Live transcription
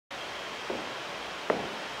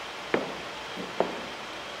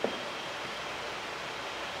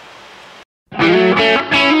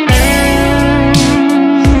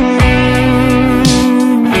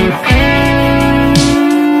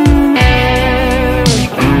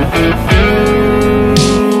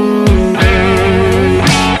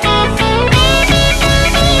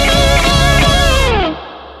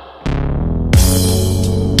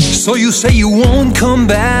So you say you won't come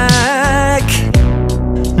back,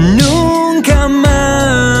 nunca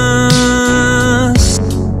más.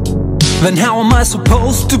 Then how am I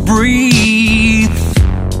supposed to breathe,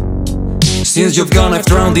 since you've gone, I've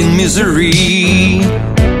drowned in misery.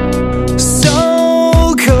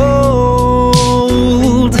 So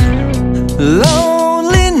cold,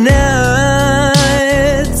 lonely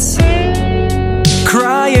nights,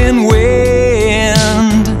 crying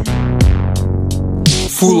wind,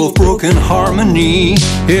 full of broken harmony.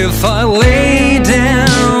 If I lay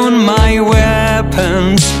down my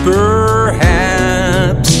weapons,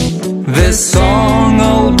 perhaps this song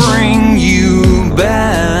will bring you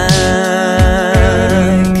back.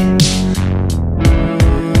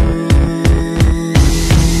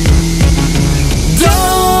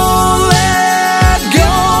 Don't let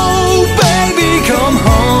go, baby, come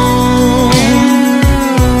home.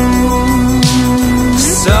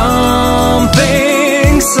 Some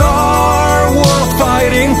things are worth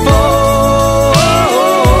fighting for.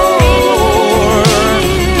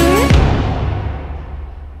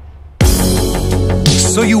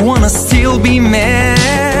 So you wanna still be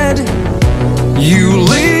mad, you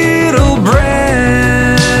little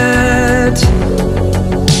brat?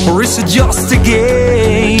 Or is it just a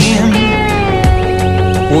game?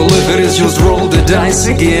 Well, if it is, just roll the dice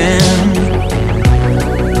again.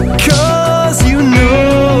 'Cause you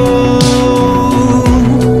know,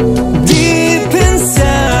 deep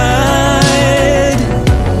inside,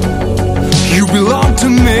 you belong to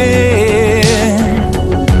me.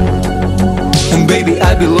 And baby,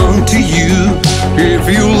 I belong to you. If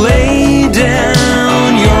you lay down